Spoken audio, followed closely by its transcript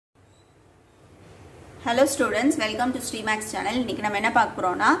Hello students, welcome to StreamX channel. இன்னைக்கு நம்ம என்ன பார்க்க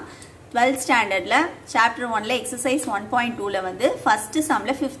போறோம்னா 12th standardல chapter 1ல exercise 1.2ல வந்து first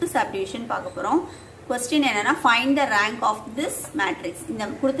sumல 5th subdivision பார்க்க போறோம். Question என்னன்னா find the rank of this matrix. இந்த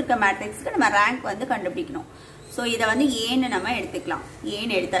கொடுத்திருக்க matrixக்கு நம்ம rank வந்து கண்டுபிடிக்கணும். சோ இத வந்து ஏன்னு நம்ம எடுத்துக்கலாம்.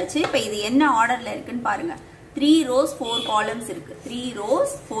 ஏன்னு எடுத்தாச்சு. இப்போ இது என்ன ஆர்டர்ல இருக்குன்னு பாருங்க. 3 rows 4 columns இருக்கு. 3 rows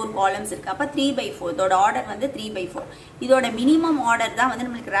 4 columns இருக்கு. அப்ப 3/4 இதோட ஆர்டர் வந்து 3/4. இதோட மினிமம் ஆர்டர் தான் வந்து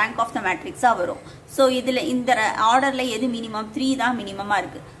நமக்கு rank of the matrix ஆ வரும். சோ இதுல இந்த ஆர்டர்ல எது மினிமம் 3 தான் மினிமமா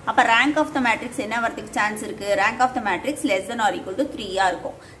இருக்கு. அப்ப rank of the matrix என்ன வரதுக்கு சான்ஸ் இருக்கு? rank of the matrix less than or equal to 3 ஆ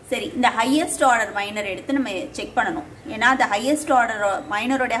இருக்கும். சரி, இந்த highest order minor எடுத்து நம்ம செக் பண்ணனும். ஏனா the highest order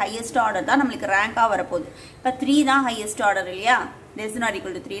minor ஓட highest order தான் நமக்கு rank ஆ வரப்போகுது. இப்ப 3 தான் highest order இல்லையா? less than or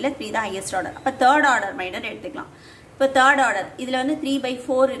equal to 3 ல 3 தான் highest order. அப்ப third order minor எடுத்துக்கலாம். இப்ப third order இதுல வந்து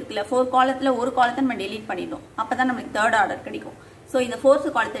 3/4 இருக்குல, 4 காலத்துல ஒரு காலத்தை நம்ம delete பண்ணிட்டோம். அப்பதான் நமக்கு third order கிடைக்கும். சோ இந்த fourth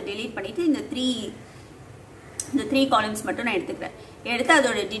காலத்தை delete பண்ணிட்டு இந்த 3 columns மட்டும் நான் எடுத்துக்கிறேன். எடுத்து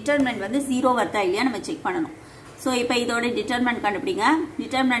அதோட டிட்டர்மினன்ட் வந்து 0 வருதா இல்லையா நம்ம செக் பண்ணனும். சோ இப்போ இதோட டிட்டர்மினன்ட் கண்டுபிடிங்க.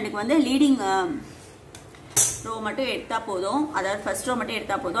 டிட்டர்மினன்ட்க்கு வந்து லீடிங் ரோ மட்டும் எடுத்தா போதும். அதாவது ஃபர்ஸ்ட் ரோ மட்டும்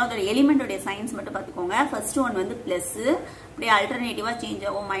எடுத்தா போதும். அதோட எலிமெண்டோட சைன்ஸ் மட்டும் பாத்துக்கோங்க. ஃபர்ஸ்ட் ஒன் வந்து பிளஸ், அப்படியே ஆல்டர்னேட்டிவா சேஞ்ச்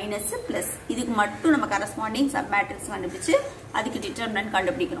ஆகும் மைனஸ் பிளஸ். இதுக்கு மட்டும் நம்ம கரஸ்பாண்டிங் சப் மேட்ரிக்ஸ் கண்டுபிடிச்சு அதுக்கு டிட்டர்மினன்ட்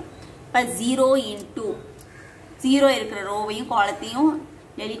கண்டுபிடிக்கணும். இப்ப 0 into 0 இருக்கிற ரோவையும் காலத்தையும்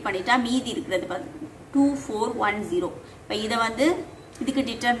டெலீட் பண்ணிட்டா மீதி இருக்கிறது பாருங்க 2 4 1 0. இப்ப இத வந்து இதுக்கு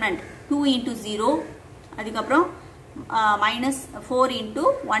டிட்டர்மினன்ட் 2 into 0, அதுக்கப்புறம் மைனஸ் 4 into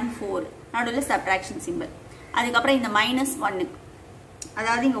 1 4, நடுவுல சப்ட்ராக்ஷன் சிம்பிள். அதுக்கப்புறம் இந்த மைனஸ் 1,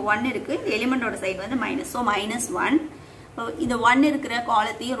 அதாவது இங்க 1 இருக்கு, இந்த எலிமெண்டோட சைடு வந்து மைனஸ். ஸோ -1. இந்த 1 இருக்கிற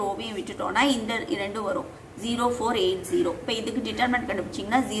காலத்தையும் ரோவையும் விட்டுட்டோம்னா இந்த ரெண்டு வரும் 0 4 8 0. இப்போ இதுக்கு டிட்டர்மினன்ட்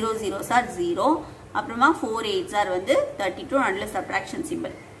கண்டுபிடிச்சிங்கன்னா 0 0 சார் 0, அப்புறமா 4 8 சார் வந்து 32, நடுவில் சப்ட்ராக்ஷன்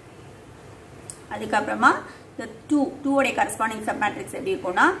சிம்பிள். அதுக்கப்புறமா இந்த 2 உடைய கரஸ்பாண்டிங் சப் மேட்ரிக்ஸ் எப்படி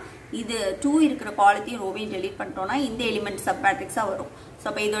இருக்கும்னா இது 2 இருக்கிற காலத்தையும் ரோவையும் டெலீட் பண்ணிட்டோம்னா இந்த எலிமெண்ட் சப் மேட்ரிக்ஸா வரும். ஸோ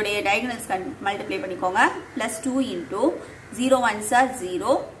அப்போ இதோடைய டயகனல்ஸ் மல்டிப்ளை பண்ணிக்கோங்க. பிளஸ் 2 into 0 1 சார்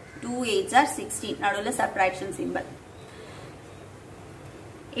 0, 2 8 சார் 16, நடுவில் சப்ட்ராக்ஷன் சிம்பிள்.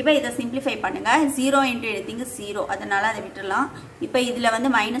 இப்போ இதை சிம்பிளிஃபை பண்ணுங்க. 0 into எடுத்தீங்க 0, அதனால அதை விட்டுடலாம். இப்போ இதுல வந்து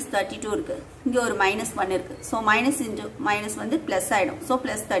 -32 இருக்கு, இங்க ஒரு -1 இருக்கு. ஸோ மைனஸ் இன்டு மைனஸ் வந்து பிளஸ் ஆயிடும். So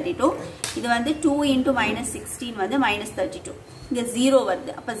plus 32. இது வந்து 2 into -16 வந்து -32. இங்க 0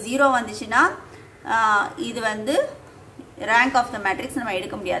 வருது. அப்ப 0 வந்துச்சுன்னா இது வந்து ரேங்க் ஆஃப் த மேட்ரிக்ஸ் நம்ம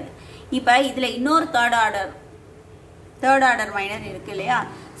எடுக்க முடியாது. இப்போ இதுல இன்னொரு தேர்ட் ஆர்டர் மைனர் இருக்கு இல்லையா?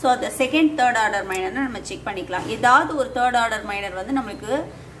 ஸோ அந்த செகண்ட் தேர்ட் ஆர்டர் மைனர் நம்ம செக் பண்ணிக்கலாம். ஏதாவது ஒரு தேர்ட் ஆர்டர் மைனர் வந்து நம்மளுக்கு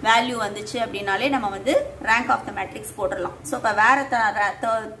வேல்யூ வந்துச்சு அப்படின்னாலே நம்ம வந்து ரேங்க் ஆஃப் த மேட்ரிக்ஸ் போட்டுடலாம். ஸோ இப்போ வேற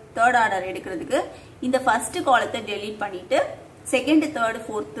தேர்ட் ஆர்டர் எடுக்கிறதுக்கு இந்த ஃபர்ஸ்ட் காலத்தை டெலீட் பண்ணிட்டு செகண்ட் தேர்ட்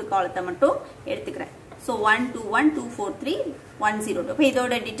ஃபோர்த் காலத்தை மட்டும் எடுத்துக்கிறேன். ஸோ 1 2 1 2 4 3 1 0 2. இப்போ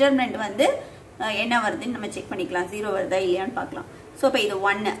இதோட டிட்டர்மினன்ட் வந்து என்ன வருதுன்னு நம்ம செக் பண்ணிக்கலாம். 0 வருதா இல்லையான்னு பார்க்கலாம். ஸோ இப்போ இது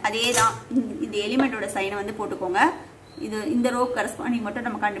 1, அதே தான் இந்த எலிமெண்டோட சைனை வந்து போட்டுக்கோங்க. இது இந்த ரோ கரஸ்பாண்டிங் மட்டும்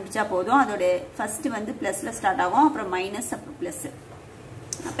நம்ம கண்டுபிடிச்சா போதும். அதோட ஃபர்ஸ்ட் வந்து பிளஸ்ல ஸ்டார்ட் ஆகும், அப்புறம் மைனஸ், அப்புறம் பிளஸ்.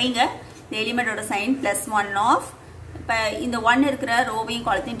 அப்போ இங்க இந்த எலிமெண்டோட சைன் +1 ஆஃப். இப்போ இந்த 1 இருக்கிற ரோவையும்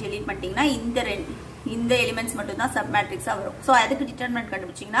காலத்தையும் டெலீட் பண்ணிட்டீங்கன்னா இந்த எலிமெண்ட்ஸ் மட்டும் தான் சப் மேட்ரிக்ஸா வரும். ஸோ அதுக்கு determinant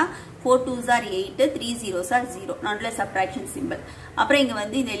கண்டுபிடிச்சிங்கன்னா 4 2s are 8, 3 0s are 0, நடுவில் சப்ட்ராக்ஷன் சிம்பிள். அப்புறம் இங்க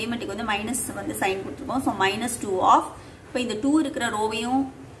வந்து இந்த எலிமெண்ட்டுக்கு வந்து மைனஸ் வந்து சைன் கொடுத்துருக்கோம். So -2 of. இப்போ இந்த 2 இருக்கிற ரோவையும்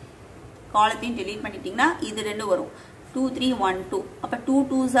காலத்தையும் டெலீட் பண்ணிட்டீங்கன்னா இது ரெண்டு வரும் 2 3 1 2. அப்ப 2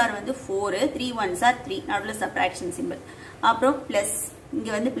 2s are வந்து 4, 3 1s are 3, நடுவுல சப்ட்ராக்ஷன் சிம்பிள். அப்புறம் பிளஸ், இங்க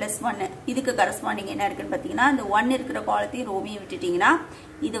வந்து +1. இதுக்கு கரஸ்பாண்டிங் என்ன இருக்குன்னு பாத்தீங்கன்னா இந்த 1 இருக்கிற காலத்தையும் ரோவையும் விட்டுட்டீங்கன்னா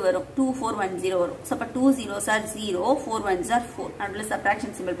இது வரும் 2 4 1 0 வரும். ஸோ அப்ப 2 0s are 0, 4 1s are 4, நடுவுல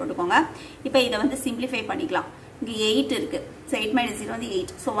சப்ட்ராக்ஷன் சிம்பிள் போட்டுக்கோங்க. இப்போ இதை வந்து சிம்பிளிஃபை பண்ணிக்கலாம். இங்க 8 இருக்கு. ஸோ 8 - 0 வந்து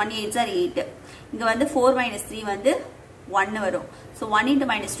 8. So 1 8s are 8. இங்க வந்து 4 - 3 வந்து 1 வரும். ஸோ 1 into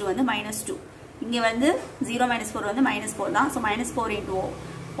 -2 வந்து -2. இங்க வந்து 0 - 4 வந்து -4 தான். ஸோ -4 into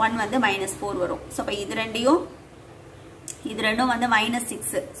 1 வந்து -4 வரும். ஸோ அப்போ இது ரெண்டும் வந்து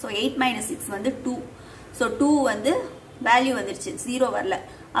 -6. ஸோ 8 - 6 வந்து 2. ஸோ 2 வந்து வேல்யூ வந்துருச்சு, 0 வரல.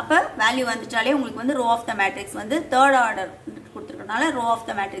 அப்போ வேல்யூ வந்துட்டாலே உங்களுக்கு வந்து ரோ ஆஃப் த மேட்ரிக்ஸ் வந்து third order கொடுத்துருக்கனால row of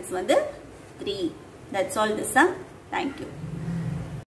the matrix வந்து 3. That's all this some. Thank you.